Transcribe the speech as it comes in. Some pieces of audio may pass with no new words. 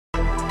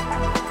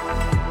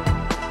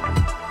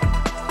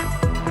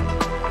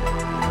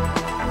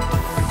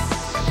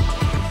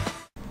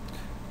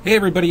Hey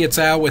everybody, it's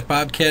Al with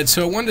BobCAD.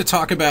 So I wanted to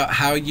talk about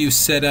how you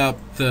set up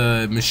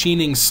the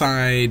machining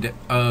side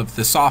of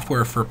the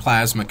software for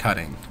plasma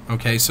cutting.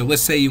 Okay, so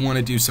let's say you want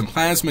to do some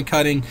plasma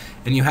cutting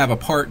and you have a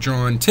part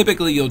drawn.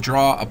 Typically you'll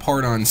draw a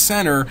part on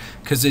center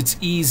because it's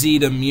easy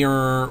to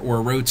mirror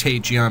or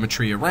rotate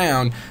geometry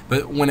around,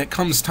 but when it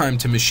comes time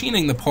to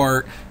machining the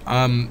part,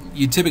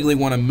 you typically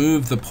want to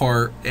move the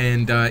part,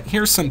 and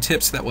here's some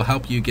tips that will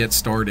help you get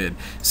started.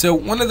 So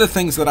one of the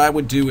things that I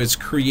would do is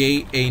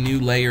create a new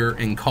layer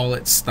and call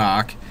it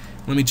stock.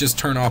 Let me just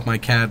turn off my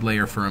CAD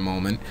layer for a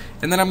moment,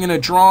 and then I'm going to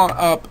draw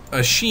up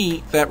a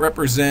sheet that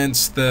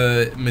represents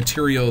the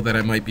material that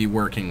I might be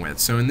working with.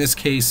 So in this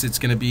case it's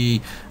going to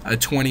be a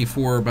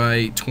 24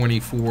 by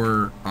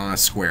 24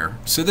 square.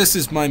 So this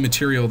is my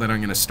material that I'm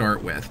going to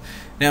start with.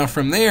 Now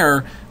from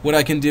there, what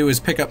I can do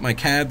is pick up my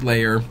CAD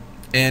layer,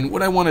 and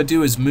what I want to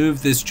do is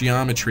move this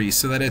geometry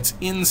so that it's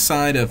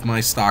inside of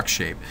my stock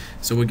shape.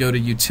 So we go to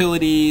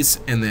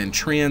Utilities and then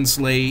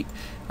Translate.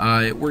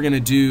 We're going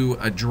to do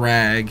a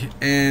drag,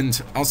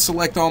 and I'll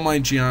select all my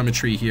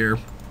geometry here.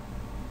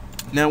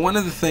 Now one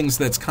of the things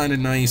that's kind of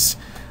nice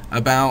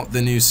about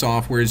the new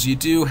software is you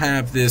do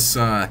have this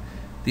the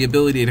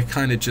ability to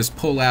kind of just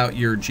pull out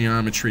your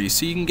geometry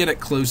so you can get it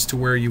close to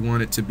where you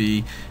want it to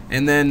be,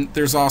 and then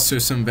there's also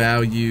some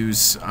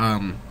values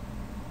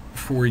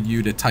for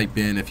you to type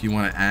in if you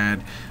want to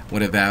add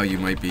what a value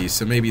might be.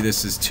 So maybe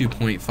this is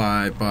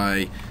 2.5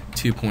 by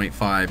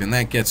 2.5, and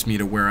that gets me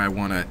to where I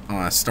want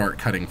to start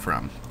cutting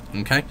from.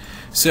 Okay,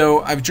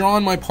 so I've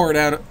drawn my part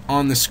out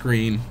on the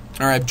screen,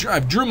 or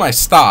I've drew my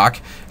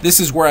stock. This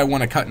is where I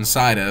want to cut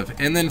inside of,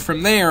 and then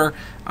from there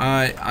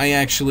I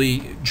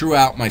actually drew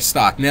out my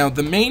stock. Now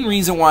the main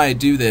reason why I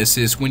do this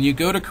is when you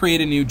go to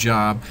create a new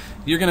job,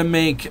 you're going to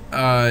make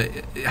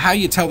how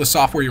you tell the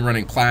software you're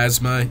running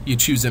plasma. You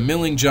choose a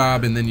milling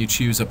job, and then you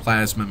choose a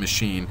plasma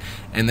machine,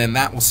 and then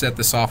that will set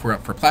the software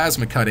up for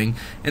plasma cutting.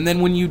 And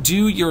then when you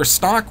do your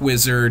stock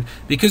wizard,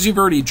 because you've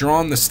already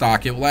drawn the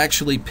stock, it will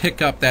actually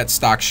pick up that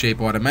stock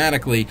shape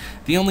automatically.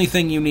 The only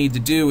thing you need to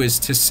do is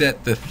to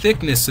set the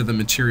thickness of the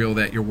material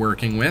that you're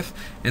working with,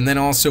 and then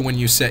also when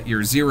you set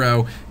your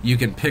 0, you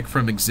can pick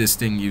from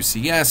existing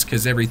UCS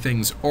because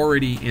everything's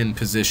already in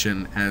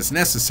position as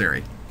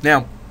necessary.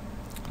 Now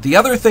the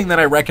other thing that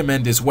I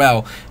recommend as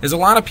well is a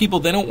lot of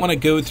people, they don't want to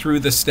go through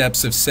the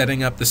steps of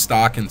setting up the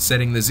stock and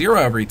setting the 0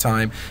 every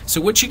time.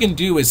 So what you can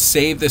do is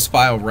save this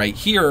file right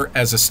here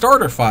as a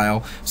starter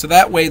file, so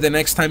that way the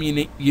next time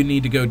you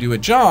need to go do a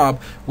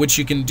job, what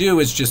you can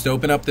do is just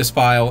open up this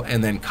file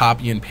and then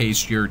copy and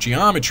paste your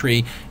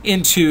geometry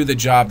into the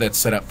job that's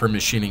set up for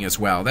machining as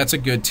well. That's a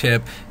good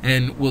tip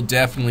and will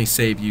definitely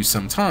save you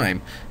some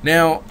time.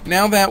 Now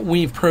that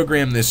we've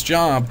programmed this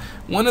job,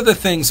 one of the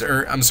things,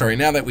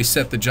 now that we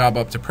set the job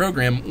up to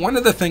program, one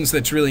of the things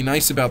that's really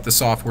nice about the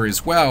software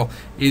as well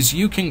is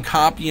you can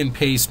copy and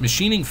paste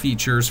machining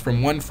features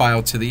from one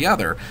file to the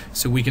other.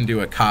 So we can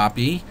do a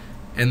copy,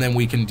 and then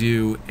we can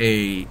do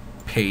a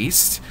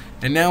paste,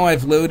 and now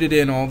I've loaded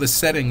in all the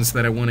settings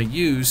that I want to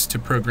use to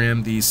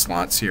program these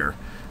slots here.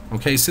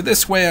 Okay, so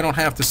this way I don't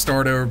have to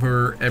start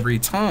over every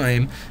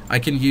time. I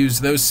can use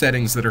those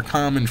settings that are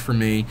common for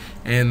me,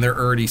 and they're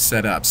already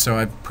set up. So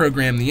I've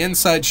programmed the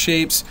inside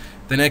shapes.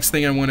 The next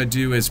thing I want to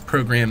do is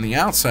program the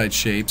outside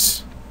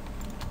shapes.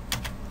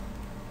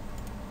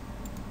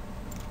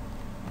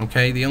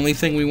 Okay, the only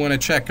thing we want to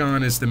check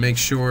on is to make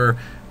sure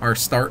our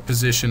start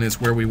position is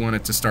where we want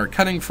it to start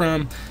cutting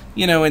from.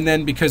 You know, and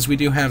then because we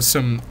do have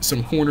some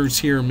corners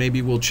here,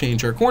 maybe we'll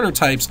change our corner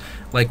types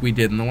like we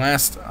did in the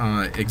last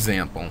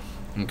example.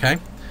 Okay.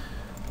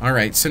 All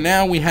right, so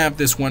now we have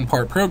this one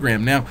part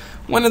program. Now,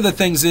 one of the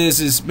things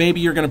is maybe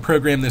you're going to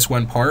program this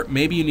one part.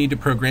 Maybe you need to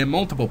program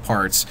multiple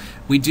parts.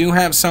 We do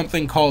have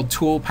something called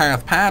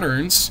toolpath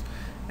patterns,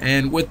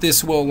 and what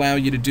this will allow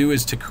you to do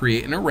is to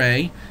create an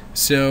array.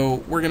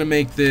 So we're going to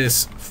make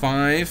this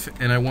 5,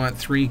 and I want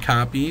 3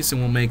 copies, and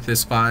we'll make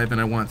this 5,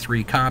 and I want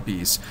 3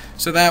 copies.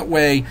 So that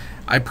way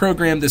I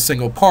programmed a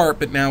single part,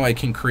 but now I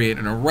can create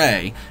an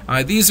array.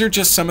 These are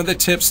just some of the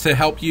tips to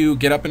help you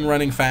get up and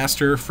running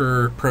faster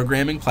for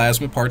programming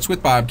plasma parts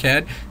with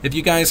BobCAD. If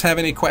you guys have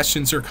any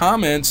questions or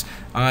comments,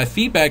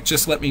 feedback,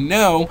 just let me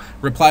know.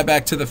 Reply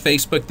back to the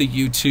Facebook, the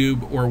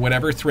YouTube, or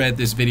whatever thread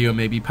this video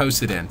may be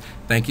posted in.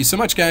 Thank you so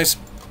much, guys.